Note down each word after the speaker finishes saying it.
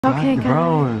Okay,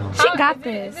 guys. She got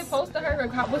this. Is it close to her?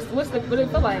 What it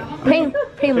feel like? Pain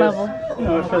level. You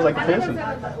know, it feels like a piercing.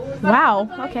 Wow.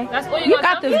 Okay. That's all You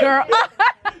got this, girl.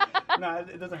 Nah,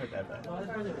 it doesn't hurt that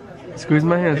bad. Squeeze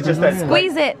my hand. It's just that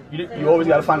Squeeze it. You always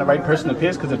gotta find the right person to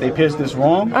pierce, because if they pierce this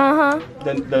wrong,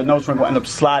 then the nose ring will end up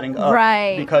sliding up.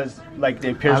 Right. Because like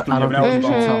they pierced through I your don't think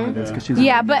nose. she should tell her this because she's.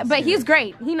 Yeah, but he's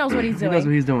great. He knows what he's doing. He knows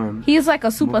what he's doing. He's like a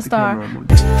superstar.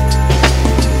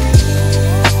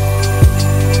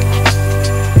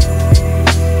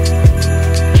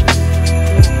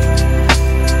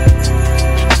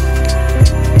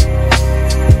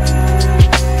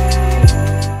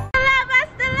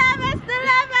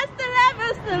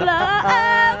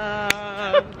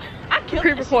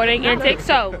 Pre-recording antics.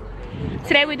 So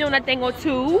today we're doing a thing or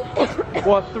two,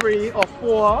 or 3 or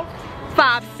 4,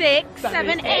 5, 6,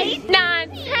 7, 8, 9,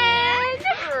 10.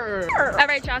 All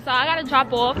right, y'all. So I gotta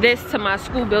drop off this to my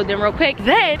school building real quick.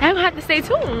 Then I'm gonna have to stay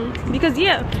tuned because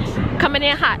yeah, coming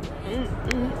in hot.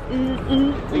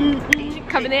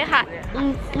 Coming in hot.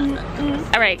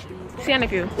 All right. See you in a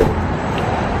few.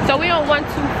 So we're on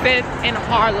 125th in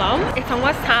Harlem. It's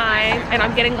almost time and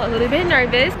I'm getting a little bit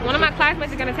nervous. One of my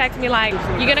classmates is gonna text me like,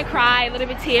 you're gonna cry, a little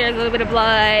bit of tears, a little bit of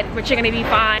blood, but you're gonna be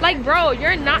fine. Like, bro,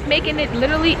 you're not making it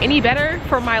literally any better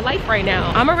for my life right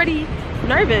now. I'm already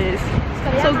nervous.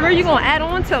 So girl, you gonna add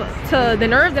on to the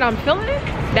nerve that I'm feeling?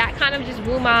 That kind of just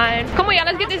blew mine. Come on, y'all,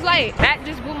 let's get this light. That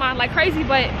just blew mine like crazy,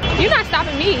 but you're not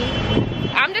stopping me.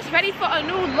 I'm just ready for a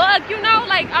new look, you know?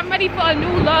 Like, I'm ready for a new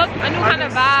look, a new kind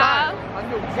of vibe.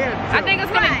 I think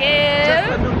it's gonna give.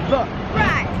 Just a new look.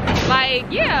 Right. Like,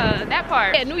 yeah, that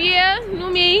part. Yeah, new year, new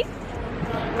me.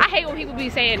 I hate when people be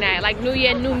saying that. Like, new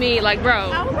year, new me. Like, bro.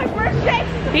 That was my first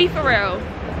day. Be for real.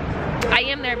 I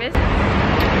am nervous.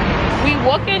 We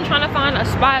walking, trying to find a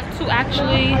spot to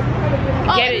actually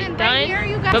get it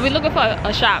done. But we're looking for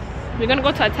a shop. We're gonna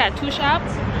go to a tattoo shop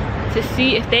to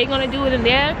see if they're gonna do it in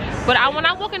there. But when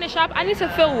I walk in the shop, I need to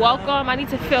feel welcome. I need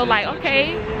to feel like,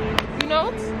 okay, you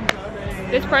know,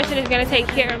 this person is gonna take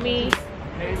care of me.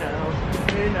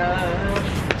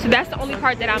 So that's the only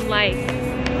part that I'm like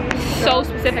so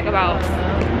specific about.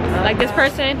 Like, this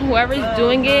person, whoever's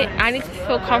doing it, I need to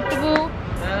feel comfortable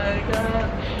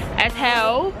as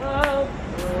hell.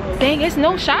 Dang, there's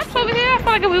no shops over here. I feel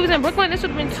like if we was in Brooklyn, this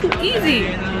would have been too easy.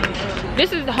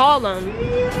 This is Harlem.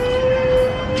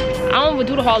 I don't even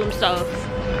do the Harlem stuff.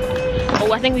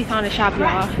 Oh, I think we found a shop,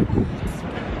 y'all.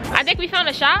 I think we found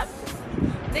a shop.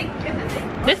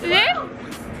 This is it?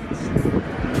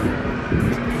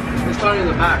 It's starting in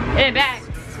the back. In the back.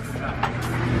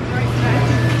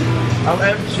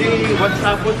 OMG, what's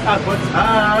up, what's up, what's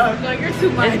up? No, you're too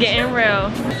much. It's getting real.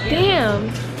 Damn.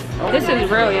 This is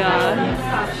real, y'all.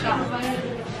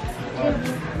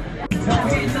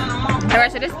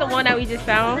 Alright, so this is the one that we just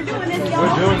found.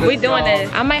 We're doing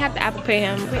this. I might have to Apple Pay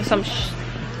him or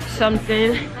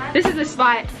something. This is the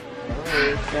spot.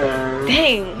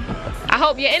 Dang. I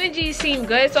hope your energy seems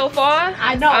good so far.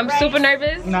 I know, I'm right? super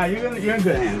nervous. Nah, you're in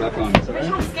good hands, I promise.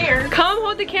 I'm scared. Come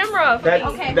hold the camera.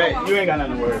 Okay, You ain't got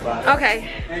nothing to worry about. Okay.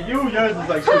 And yours is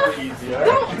like super easy,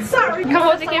 alright? Sorry. Come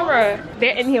hold the camera.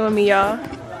 They're in here with me, y'all.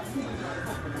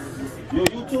 You a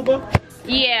YouTuber?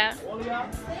 Yeah.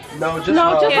 No, just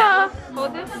Yeah.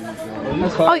 Hold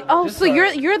it. Oh, so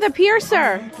you're the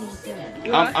piercer.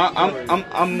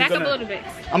 I'm Back up a little bit.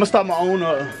 I'm gonna start my own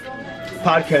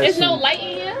podcast. There's soon. no light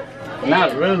in here?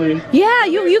 Not really. Yeah,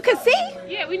 you can see.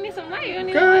 Yeah, we need some light. We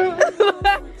need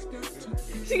light.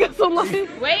 She got some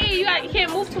light. Wait, you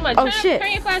can't move too much. Oh, shit.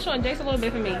 Turn your flash on, Jace, a little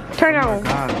bit for me. Turn it on.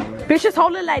 Bitch, just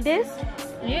hold it like this.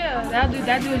 Yeah, that'll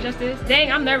do it justice.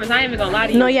 Dang, I'm nervous. I ain't even gonna lie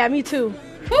to you. No, yeah, me too.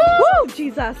 Woo! Woo,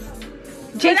 Jesus.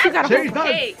 Jace, you gotta hold.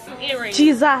 Hey, some earrings.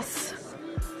 Jesus.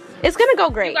 It's gonna go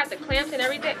You great. got the clamps and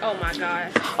everything. Oh my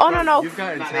god. Oh, no. You've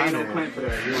got There ain't no clamp for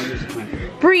that. You don't use a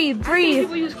clamp. Breathe.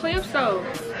 People use clamps though.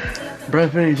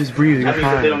 Breath in, just breathe. You're That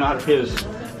means that they don't fine. know how to pierce.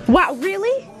 Wow,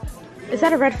 really? Is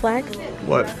that a red flag?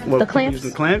 What? The clamps?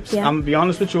 Using clamps? Yeah. I'm gonna be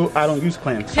honest with you. I don't use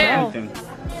clamps for Yeah. anything.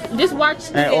 Just watch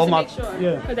the And all to my- make sure.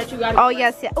 yeah. Cause that you got it. Oh,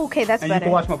 yes. Yeah. Okay, that's And you better.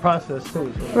 can watch my process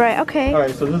too. So. Right, okay. All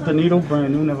right. So this is the needle,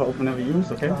 brand new, never opened, never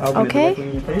used. Okay. I'll open Okay. it directly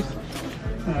in your face.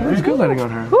 It's good lighting on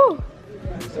her. Whew.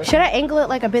 Should I angle it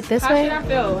like a bit this How way? should I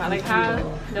feel? Like how?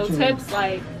 No tips,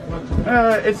 like.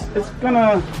 It's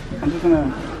gonna. I'm just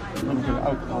gonna. A little bit of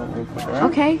alcohol real quick. All right?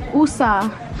 Okay. USA.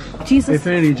 Jesus.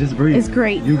 Infinity, just breathe. It's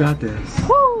great. You got this.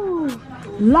 Woo.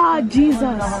 Lord Jesus.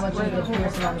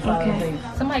 Okay.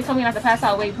 Somebody told me not to pass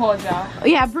out. Wait, pause, y'all. Oh,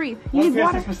 yeah, breathe. You need Piercing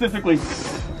water? specifically.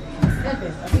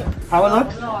 How it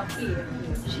looks?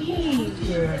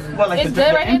 Jeez. What, like It's the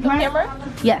good right here, the implant? camera.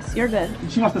 Yes, you're good.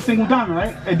 She wants the single diamond,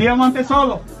 right? El diamante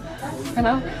solo.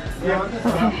 Hello?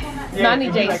 Okay. No, I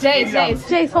need Jace. Jace.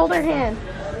 Jace, hold her hand.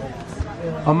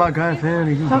 Oh my God,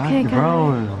 Infinity, you got Okay, it,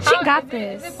 bro. She got Is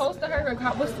this. it close to her? Or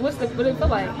what it feel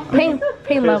like?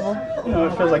 Pain level. You know,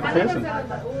 it feels like a piercing.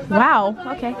 Wow.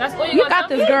 Okay. That's all You got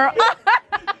this, girl.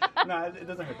 No, it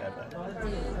doesn't hurt that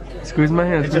bad. Squeeze my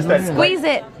hand. It's just that Squeeze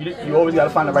it. you always got to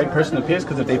find the right person to pierce,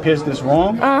 because if they pierce this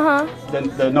wrong,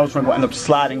 then the nose ring will end up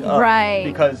sliding up. Right.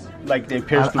 Because like they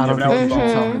pierced through I your don't think nose. she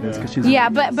should tell her this, 'cause she's Yeah,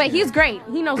 but he's great.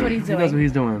 He knows what he's he doing. knows what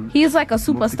he's doing. He's like a Move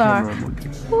the superstar. camera, move the-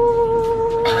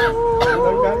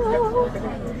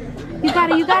 You got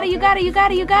it. You got it. You got it. You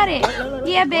got it. You got it.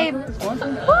 Yeah, babe. There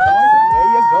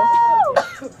you go.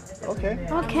 Okay.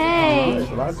 Okay. There's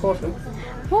a lot of coughing.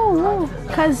 Woo, woo.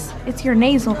 Cause it's your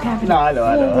nasal cavity. No, I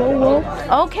know.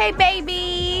 Okay,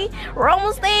 baby. We're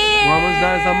almost there. We're almost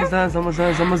done. It's almost done. It's almost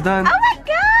done. It's almost done. Oh my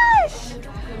gosh.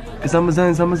 It's almost done.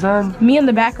 It's almost done. Me in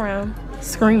the background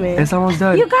screaming. It's almost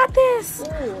done. You got this.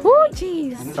 Ooh,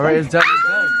 jeez. All right, it's done. It's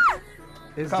done.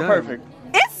 It's Not done. perfect.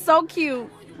 It's so cute.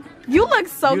 You look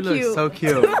so You cute. look so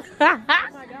cute.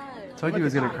 Told you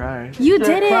was gonna cry. You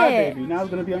did Cry, it. baby. Now it's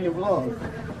gonna be on your vlog.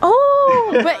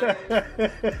 Oh,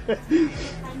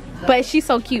 but she's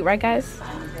so cute, right, guys?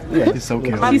 Yeah, She's so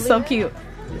cute. She's so cute.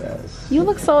 Yes. You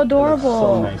look so adorable.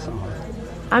 So nice on her.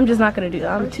 I'm just not gonna do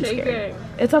that. I'm too Take scared. it.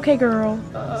 It's okay, girl.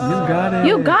 You got it.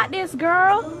 You got this,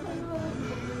 girl.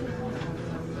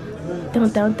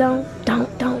 Don't.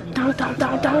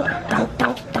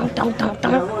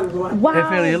 Wow.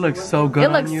 Infinity, it looks so good. It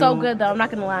on looks you. so good though. I'm not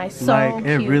gonna lie. So Like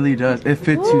it cute. really does. It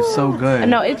fits you so good.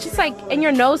 No, it's just like, and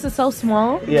your nose is so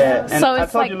small. Yeah, and So I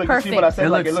it's told like you, look, perfect. You see what I said? It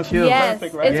Like, looks it looks cute. Yes,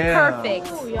 perfect, right? it's Yeah. perfect.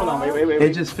 Hold on, wait.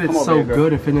 It just Come fits over so here, girl.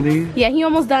 good, Infinity. Yeah, he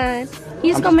almost done.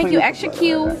 He's I'm gonna just make you playing extra with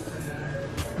cute. that.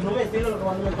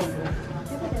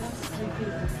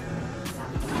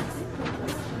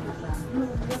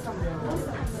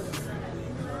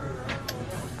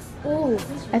 Ooh,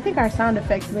 I think our sound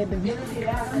effects made the video.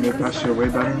 Make that shit way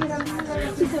better.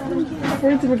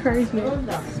 Words of encouragement.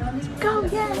 Go,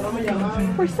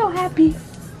 yes. We're so happy.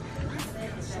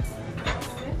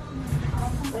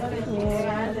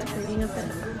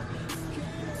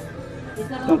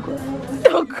 Don't cry.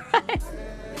 Don't cry.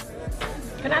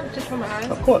 Can I just put my eyes?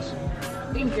 Of course.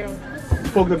 Thank you. You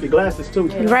fogged up your glasses too.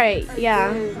 Right,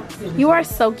 yeah. You are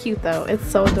so cute though. It's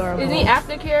so adorable. Any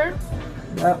aftercare?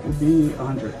 That would be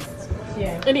 100.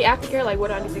 Any aftercare? Like what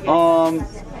do I need to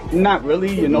get? Not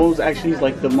really. Your nose actually is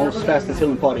like the most fastest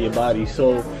healing part of your body.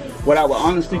 So what I would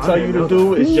honestly tell you to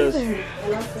do is just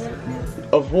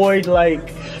avoid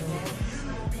like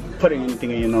putting anything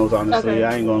in your nose, honestly. Okay.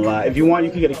 I ain't gonna lie. If you want, you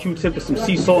can get a Q-tip with some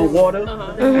sea salt and water.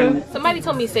 And Somebody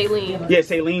told me saline. yeah,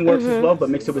 saline works as well, but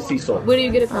mix it with sea salt. Where do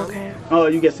you get it from? Okay. Oh,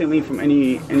 you get saline from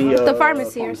any The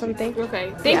pharmacy or something.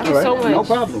 Okay. Thank you All right, so much. no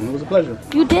problem. It was a pleasure.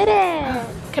 You did it.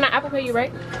 Can I Apple Pay you,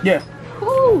 right? Yeah.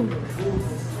 Ooh.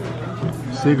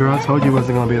 See, girl, I told you it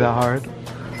wasn't gonna be that hard.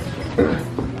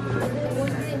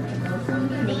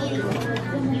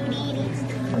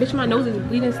 Bitch, my nose is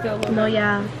bleeding still. No,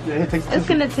 yeah. Yeah, it takes It's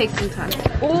gonna take some time. It's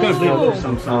gonna bleed a little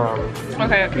sometime.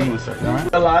 Okay. Give me 1 second, all right?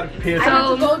 A lot of piercing.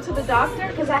 So Go to the doctor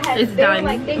because I had. it's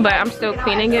done, but I'm still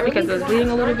cleaning it because it was bleeding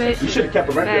a little bit. You should have kept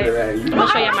a record of that. I'm gonna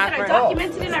show you my I friend.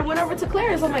 documented it and I went over to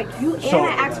Claire's. I'm like, you and So- I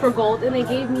asked for gold and they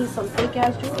gave me some fake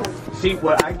ass jewelry. See,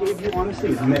 what I gave you, honestly,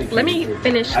 is medication. Let me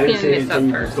finish I didn't cleaning say this up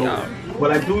anything first, so- y'all. What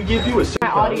I do give you is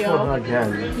Audio.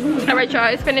 Again. All right,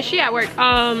 y'all, it's finished. She at work.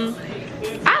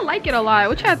 I like it a lot.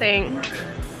 What y'all think?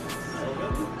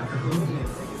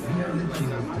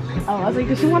 Oh, I was like,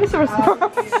 does she want us to respond?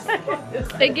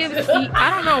 It gives. I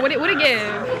don't know what it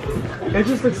give. It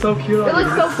just looks so cute. It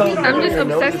looks so cute. I'm just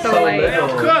obsessed though. Like,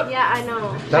 Yeah, I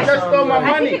know. That's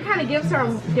I think it kind of gives her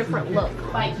a different look.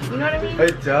 Like, you know what I mean?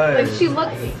 It does. Like she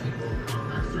looks.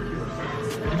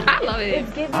 I love it.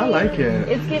 It's giving. I like it.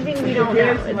 It's giving. We don't know.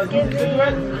 It's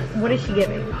giving. What is she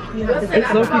giving? You have to think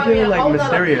It's low-key giving like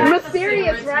mysterious.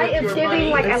 mysterious, right? It's giving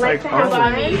like I It's like like to have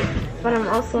fun. fun, but I'm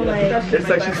also like. It's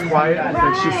like she's quiet. It's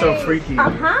like she's so freaky.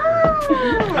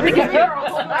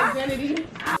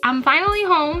 I'm finally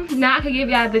home. Now I can give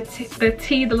y'all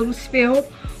the little spill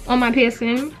on my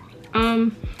piercing.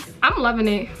 I'm loving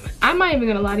it. I'm not even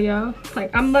gonna lie to y'all.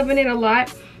 Like, I'm loving it a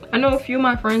lot. I know a few of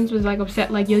my friends was like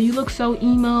upset, like, yo, you look so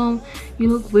emo, you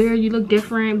look weird, you look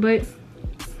different, but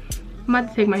I'm about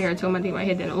to take my hair until I'm my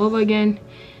hair done all over again.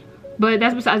 But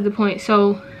that's besides the point.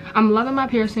 So I'm loving my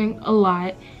piercing a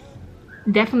lot.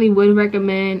 Definitely would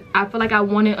recommend. I feel like I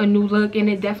wanted a new look and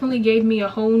it definitely gave me a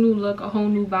whole new look, a whole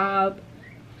new vibe.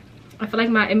 I feel like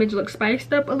my image looks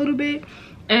spiced up a little bit.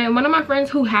 And one of my friends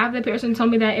who have the piercing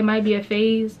told me that it might be a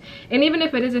phase. And even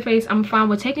if it is a phase, I'm fine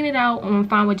with taking it out, or I'm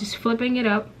fine with just flipping it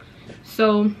up.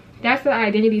 So that's the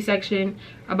identity section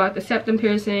about the septum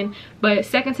piercing. But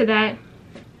second to that,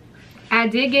 I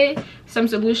did get some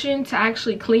solution to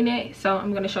actually clean it, so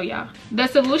I'm gonna show y'all. The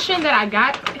solution that I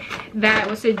got that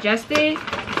was suggested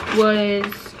was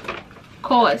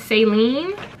called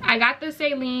saline. I got the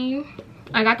saline.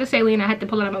 I had to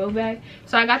pull it out of my little bag.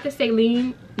 So I got the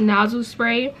saline nozzle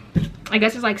spray. I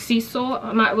guess it's like sea salt.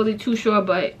 I'm not really too sure,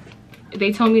 but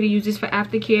they told me to use this for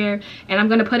aftercare. And I'm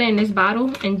gonna put it in this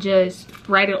bottle and just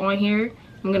write it on here.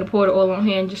 I'm gonna pour the oil on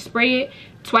here and just spray it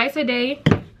twice a day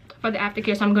for the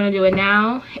aftercare. So I'm gonna do it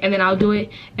now, and then I'll do it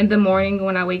in the morning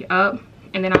when I wake up,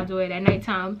 and then I'll do it at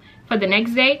nighttime for the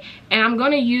next day. And I'm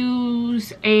gonna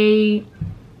use I'm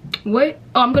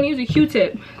gonna use a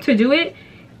Q-tip to do it.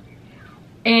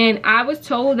 And I was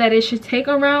told that it should take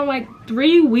around like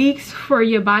 3 weeks for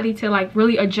your body to like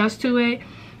really adjust to it.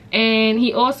 And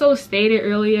he also stated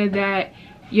earlier that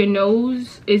your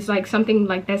nose is like something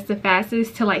like that's the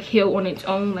fastest to like heal on its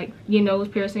own. Like your nose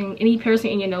piercing, any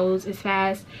piercing in your nose is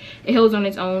fast. It heals on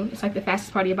its own. It's like the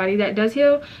fastest part of your body that does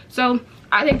heal. So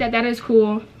I think that is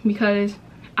cool because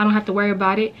I don't have to worry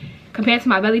about it. Compared to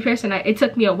my belly piercing, it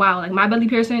took me a while. Like my belly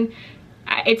piercing,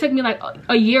 it took me like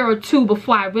a year or two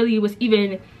before I really was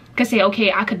even could say,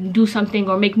 okay, I could do something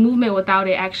or make movement without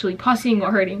it actually pussing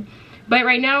or hurting. But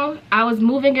right now, I was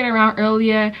moving it around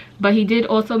earlier, but he did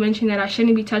also mention that I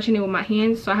shouldn't be touching it with my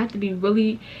hands. So I have to be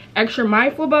really extra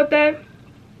mindful about that.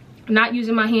 Not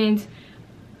using my hands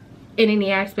in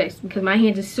any aspects because my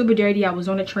hands are super dirty. I was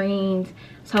on the trains,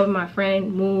 was helping my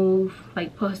friend move,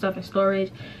 like put stuff in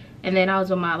storage. And then I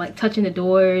was on my like touching the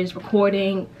doors,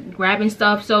 recording, grabbing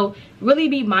stuff. So really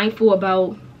be mindful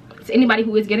about, to anybody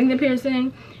who is getting the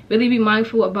piercing, really be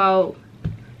mindful about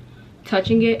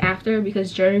touching it after,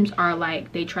 because germs are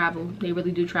like, they travel, they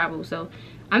really do travel. So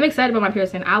I'm excited about my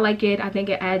piercing. I like it. I think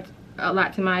it adds a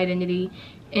lot to my identity.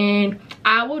 And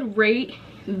I would rate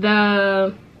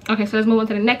the, okay, so let's move on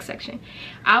to the next section.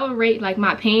 I would rate like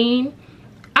my pain.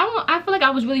 I feel like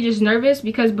I was really just nervous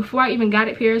because before I even got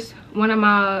it pierced, one of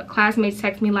my classmates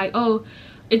texted me like, oh,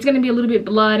 it's gonna be a little bit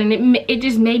blood, and it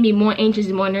just made me more anxious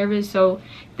and more nervous. So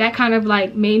that kind of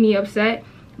like made me upset.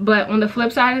 But on the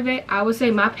flip side of it, I would say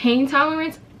my pain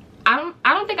tolerance, I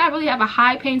don't think I really have a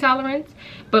high pain tolerance.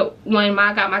 But when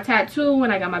I got my tattoo,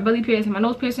 when I got my belly piercing, my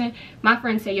nose piercing, my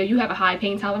friends say, yo, you have a high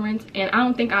pain tolerance, and I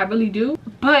don't think I really do.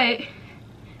 But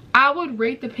I would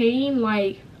rate the pain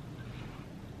like,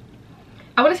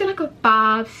 I want to say like a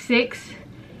 5-6,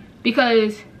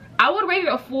 because I would rate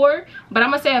it a 4, but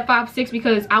I'm gonna say a 5-6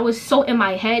 because I was so in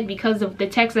my head because of the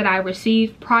text that I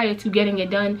received prior to getting it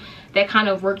done that kind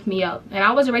of worked me up. And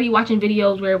I was already watching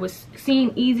videos where it was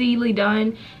seen easily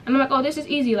done, and I'm like, oh, this is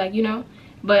easy, like, you know.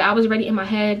 But I was already in my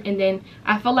head, and then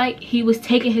I felt like he was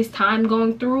taking his time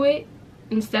going through it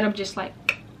instead of just like.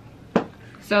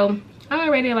 So I'm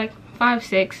gonna rate it like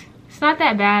 5-6. It's not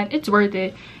that bad. It's worth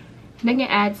it. I think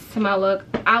it adds to my look.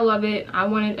 I love it. I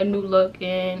wanted a new look,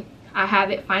 and I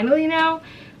have it finally now.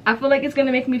 I feel like it's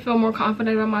gonna make me feel more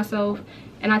confident about myself,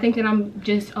 and I think that I'm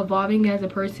just evolving as a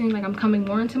person. Like, I'm coming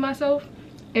more into myself,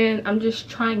 and I'm just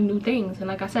trying new things. And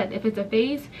like I said, if it's a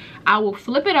phase, I will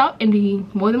flip it up and be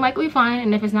more than likely fine.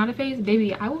 And if it's not a phase,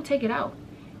 baby, I will take it out,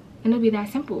 and it'll be that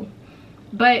simple.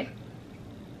 But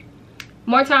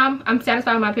more time, I'm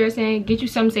satisfied with my piercing. Get you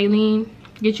some saline,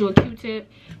 get you a Q-tip,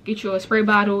 get you a spray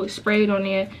bottle, spray it on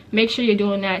there. Make sure you're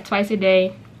doing that twice a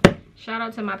day. Shout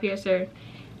out to my piercer.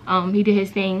 He did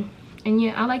his thing, and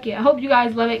yeah, I like it. I hope you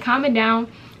guys love it. Comment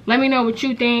down, let me know what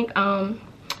you think.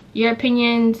 Your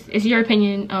opinions, it's your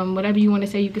opinion. Whatever you want to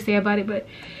say, you can say about it. But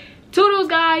toodles,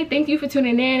 guys, thank you for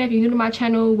tuning in. If you're new to my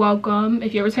channel, welcome.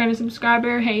 If you're a returning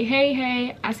subscriber,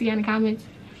 hey, I see you in the comments.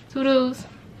 Toodles.